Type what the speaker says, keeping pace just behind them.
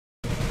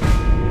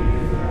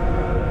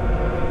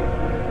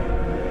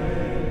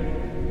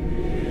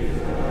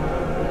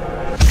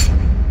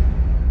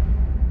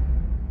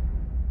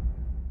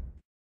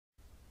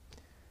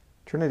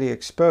Trinity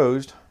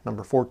Exposed,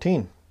 number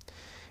 14.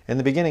 In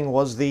the beginning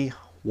was the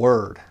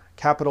Word,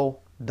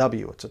 capital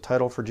W. It's a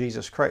title for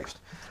Jesus Christ.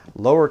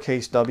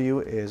 Lowercase w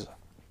is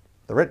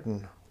the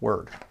written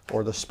word,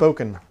 or the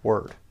spoken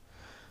word.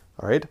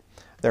 All right?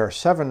 There are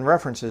 7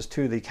 references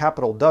to the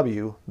capital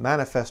W,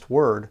 manifest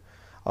word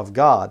of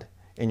God,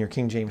 in your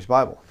King James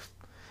Bible.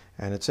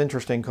 And it's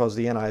interesting because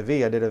the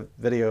NIV, I did a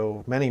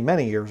video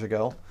many years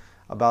ago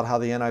about how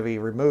the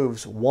NIV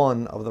removes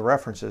one of the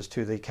references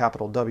to the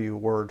capital W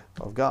word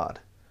of God.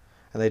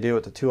 And they do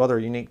it to 2 other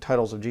unique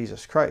titles of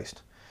Jesus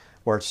Christ.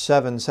 Where it's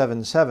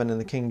 777 in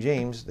the King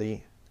James, the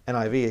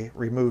NIV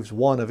removes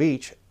one of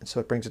each, and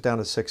so it brings it down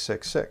to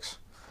 666.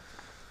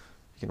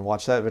 You can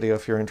watch that video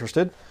if you're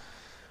interested.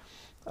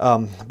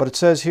 But it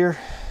says here,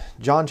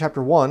 John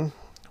chapter 1,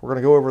 we're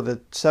going to go over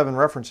the 7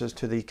 references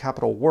to the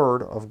capital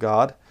Word of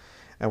God.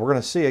 And we're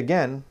going to see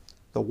again,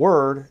 the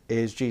Word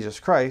is Jesus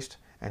Christ,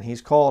 and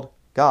He's called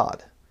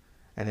God.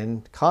 And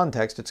in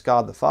context, it's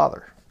God the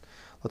Father.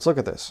 Let's look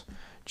at this.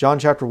 John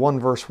chapter 1,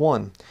 verse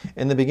 1.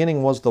 In the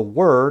beginning was the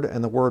Word,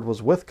 and the Word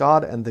was with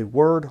God, and the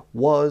Word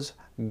was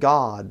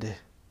God.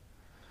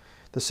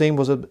 The same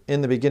was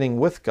in the beginning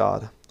with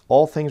God.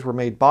 All things were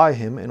made by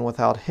Him, and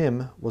without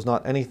Him was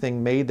not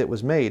anything made that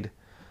was made.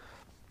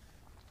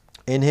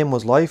 In Him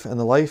was life, and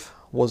the life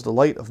was the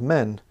light of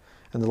men.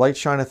 And the light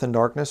shineth in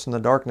darkness, and the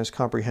darkness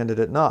comprehended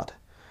it not.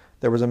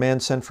 There was a man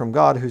sent from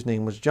God, whose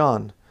name was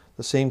John.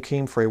 The same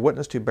came for a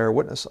witness to bear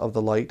witness of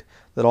the light,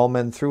 that all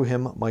men through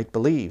him might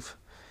believe.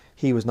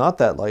 He was not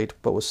that light,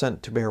 but was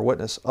sent to bear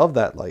witness of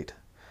that light.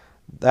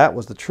 That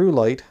was the true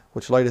light,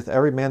 which lighteth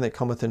every man that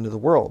cometh into the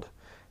world.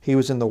 He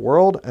was in the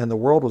world, and the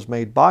world was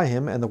made by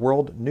him, and the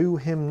world knew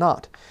him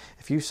not.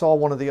 If you saw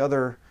one of the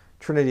other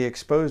Trinity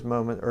Exposed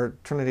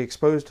Trinity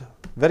Exposed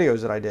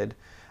videos that I did,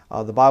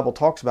 the Bible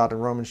talks about in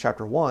Romans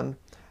chapter 1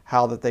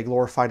 how that they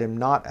glorified Him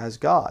not as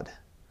God.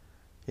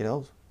 You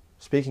know,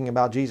 speaking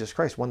about Jesus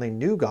Christ, when they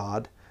knew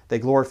God, they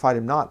glorified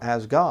Him not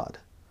as God.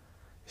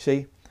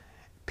 See,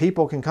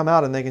 people can come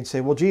out and they can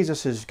say, well,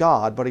 Jesus is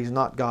God, but He's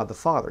not God the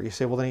Father. You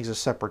say, well, then He's a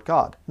separate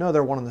God. No,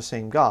 they're one and the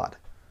same God.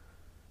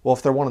 Well,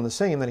 if they're one and the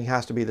same, then He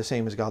has to be the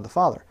same as God the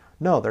Father.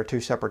 No, they're 2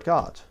 separate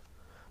gods.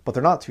 But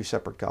they're not 2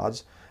 separate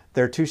gods.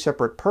 They're 2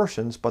 separate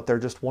persons, but they're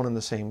just one and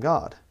the same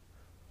God.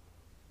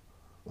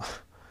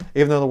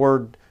 Even though the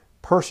word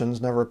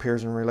persons never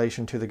appears in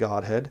relation to the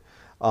Godhead,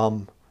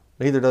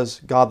 neither does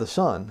God the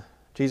Son.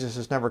 Jesus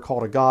is never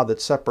called a God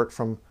that's separate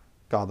from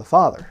God the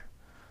Father.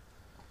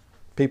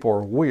 People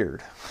are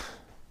weird.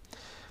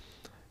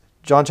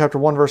 John chapter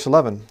 1, verse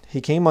 11.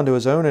 He came unto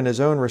His own, and His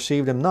own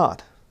received Him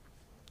not.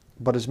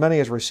 But as many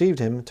as received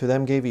Him, to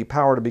them gave He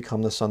power to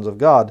become the sons of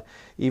God,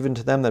 even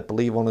to them that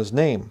believe on His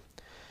name,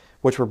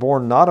 which were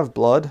born not of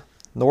blood,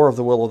 nor of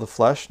the will of the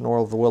flesh, nor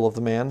of the will of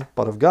the man,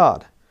 but of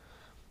God.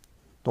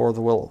 Nor of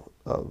the will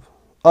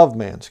of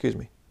man,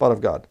 but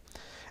of God.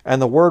 And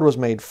the Word was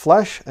made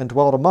flesh, and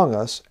dwelt among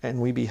us,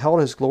 and we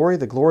beheld His glory,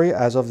 the glory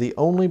as of the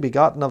only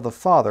begotten of the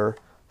Father,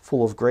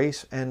 full of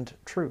grace and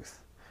truth.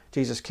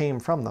 Jesus came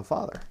from the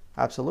Father,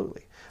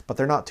 absolutely. But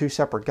they're not 2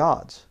 separate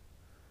gods.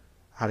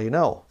 How do you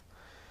know?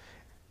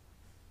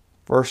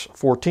 Verse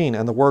 14,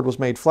 and the Word was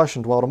made flesh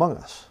and dwelt among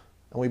us,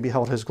 and we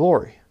beheld His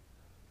glory.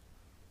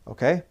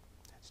 Okay?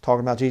 It's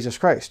talking about Jesus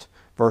Christ.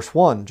 Verse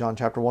 1, John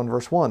chapter 1,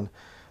 verse 1.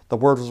 The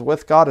Word was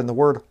with God, and the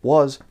Word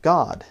was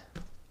God.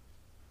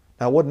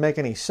 Now, it wouldn't make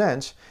any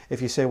sense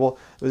if you say, well,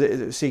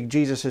 see,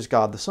 Jesus is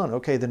God the Son.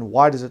 Okay, then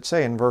why does it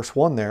say in verse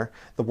 1 there,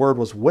 the Word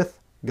was with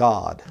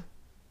God?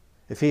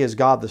 If He is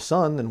God the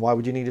Son, then why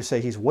would you need to say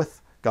He's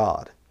with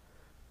God?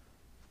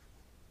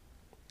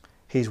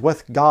 He's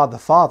with God the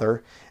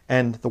Father,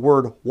 and the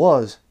Word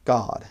was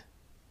God.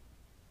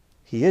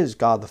 He is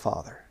God the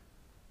Father.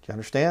 Do you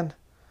understand?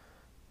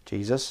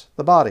 Jesus,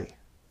 the body.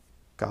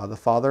 God the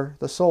Father,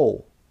 the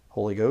soul.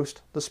 Holy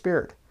Ghost, the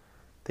Spirit.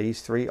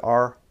 These 3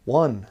 are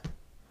one.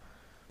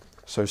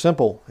 So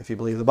simple, if you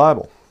believe the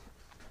Bible.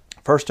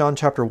 1 John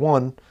chapter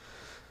 1,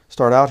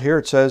 start out here,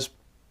 it says,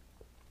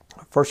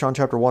 1 John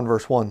chapter 1,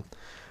 verse 1.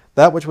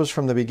 That which was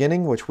from the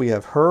beginning, which we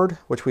have heard,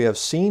 which we have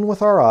seen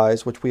with our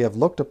eyes, which we have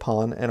looked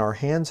upon, and our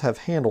hands have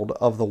handled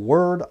of the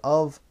word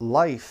of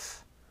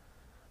life.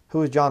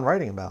 Who is John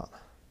writing about?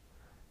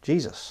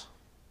 Jesus.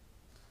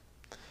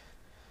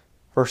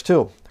 Verse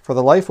 2. For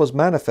the life was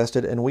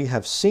manifested, and we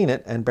have seen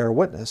it, and bear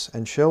witness,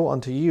 and show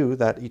unto you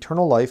that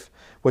eternal life,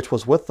 which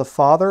was with the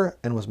Father,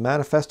 and was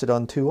manifested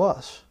unto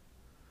us.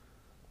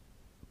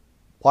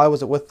 Why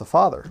was it with the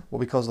Father? Well,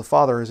 because the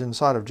Father is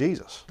inside of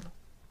Jesus.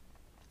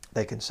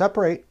 They can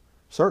separate,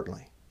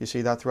 certainly. You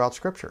see that throughout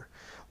Scripture.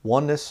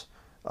 Oneness,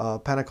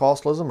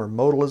 Pentecostalism, or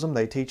modalism,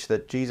 they teach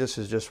that Jesus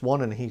is just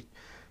one, and He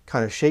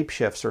kind of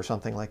shapeshifts or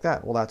something like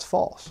that. Well, that's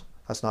false.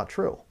 That's not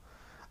true.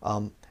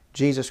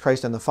 Jesus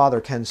Christ and the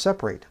Father can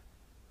separate,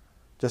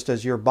 just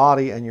as your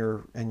body and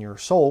your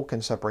soul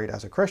can separate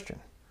as a Christian.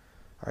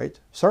 All right?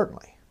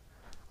 Certainly.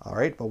 All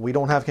right? But we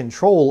don't have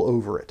control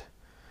over it.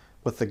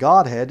 With the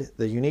Godhead,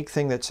 the unique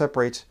thing that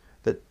separates,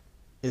 that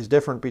is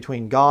different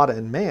between God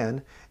and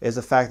man, is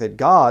the fact that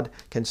God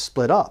can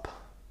split up.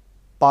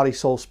 body,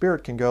 soul,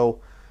 spirit can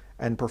go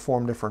and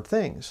perform different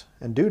things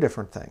and do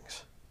different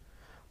things.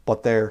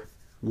 But they're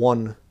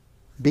one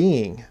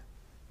being.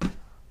 All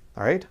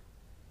right?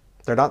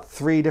 They're not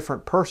three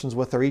different persons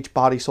with their each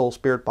body, soul,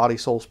 spirit, body,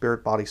 soul,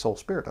 spirit, body, soul,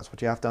 spirit. That's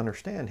what you have to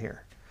understand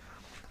here.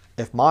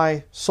 If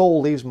my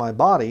soul leaves my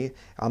body,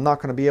 I'm not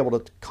going to be able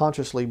to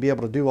consciously be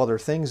able to do other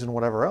things and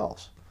whatever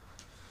else.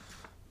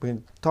 We'll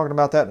be talking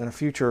about that in a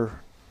future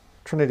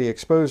Trinity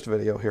Exposed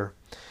video here.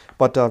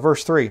 But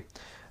verse 3,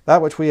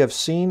 that which we have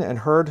seen and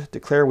heard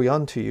declare we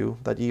unto you,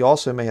 that ye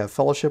also may have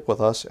fellowship with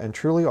us, and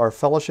truly our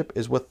fellowship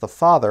is with the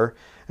Father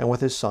and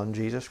with his Son,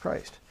 Jesus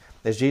Christ.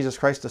 Is Jesus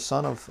Christ the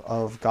Son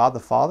of God the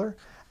Father?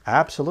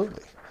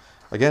 Absolutely.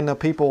 Again, the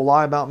people will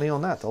lie about me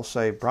on that. They'll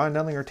say, Brian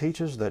Denlinger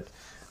teaches that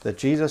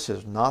Jesus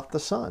is not the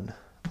Son.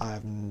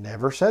 I've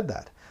never said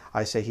that.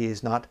 I say he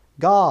is not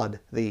God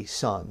the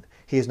Son.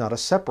 He is not a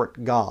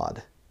separate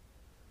God.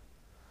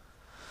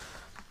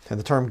 And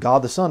the term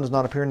God the Son does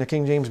not appear in the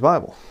King James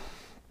Bible.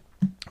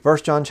 1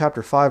 John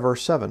chapter 5,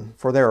 verse 7,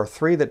 for there are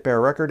three that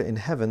bear record in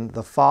heaven,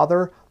 the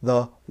Father,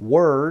 the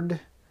Word,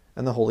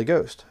 and the Holy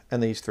Ghost.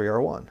 And these three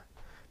are one.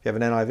 If you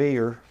have an NIV,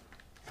 your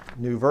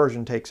new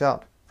version takes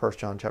out 1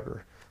 John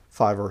chapter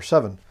 5, verse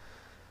 7.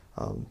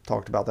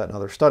 Talked about that in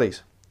other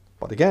studies.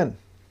 But again,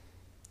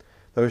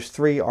 those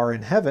three are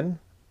in heaven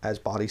as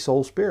body,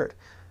 soul, spirit.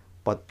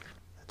 But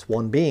it's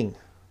one being.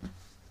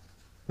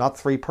 Not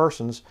three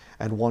persons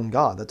and one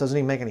God. That doesn't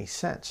even make any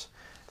sense.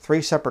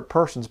 Three separate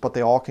persons, but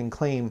they all can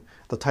claim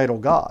the title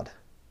God.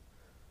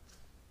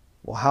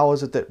 Well, how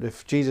is it that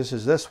if Jesus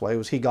is this way,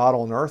 was he God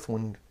on earth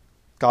when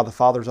God the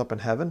Father's up in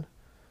heaven?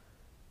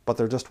 But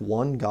they're just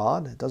one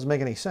God? It doesn't make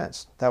any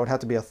sense. That would have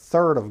to be a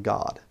third of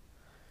God,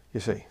 you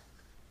see.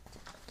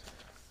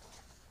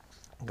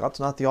 God's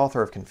not the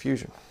author of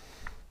confusion.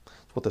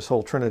 That's what this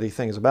whole Trinity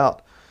thing is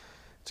about.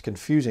 It's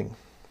confusing.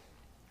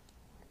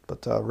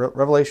 But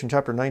Revelation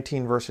chapter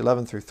 19, verse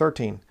 11 through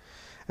 13.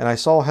 And I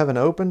saw heaven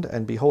opened,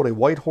 and behold a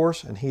white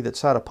horse, and he that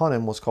sat upon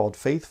him was called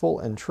Faithful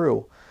and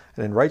True,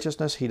 and in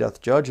righteousness he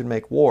doth judge and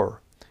make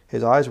war.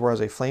 His eyes were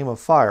as a flame of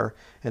fire,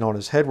 and on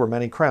his head were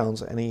many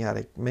crowns, and he had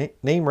a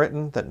name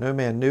written that no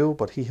man knew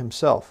but he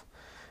himself.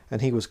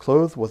 And he was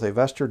clothed with a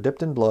vesture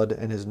dipped in blood,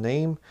 and his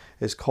name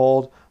is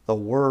called the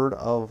Word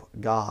of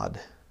God.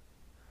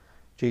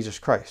 Jesus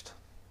Christ.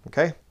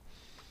 Okay?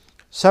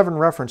 7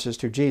 references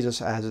to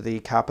Jesus as the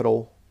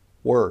capital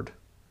Word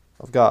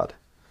of God.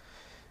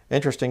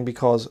 Interesting,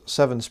 because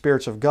 7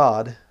 spirits of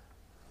God,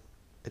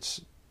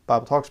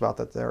 Bible talks about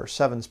that there are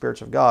 7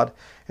 spirits of God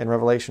in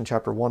Revelation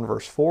chapter 1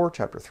 verse 4,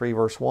 chapter 3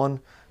 verse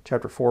 1,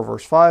 chapter 4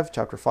 verse 5,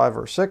 chapter 5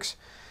 verse 6,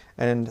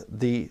 and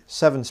the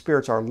 7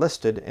 spirits are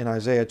listed in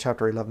Isaiah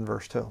chapter 11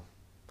 verse 2.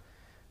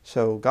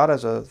 So God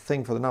has a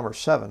thing for the number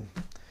 7.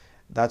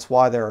 That's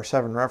why there are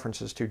 7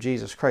 references to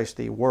Jesus Christ,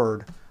 the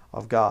Word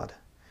of God.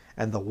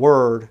 And the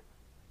Word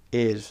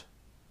is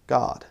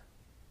God.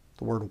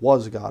 The Word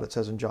was God, it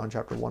says in John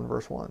chapter 1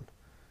 verse 1.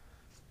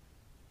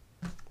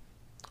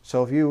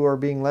 So if you are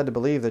being led to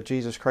believe that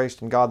Jesus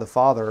Christ and God the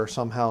Father are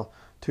somehow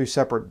 2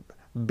 separate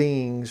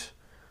beings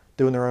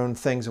doing their own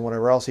things and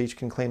whatever else, each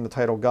can claim the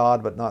title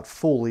God, but not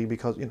fully,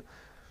 because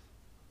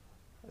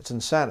it's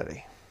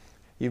insanity.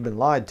 You've been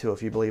lied to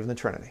if you believe in the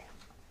Trinity.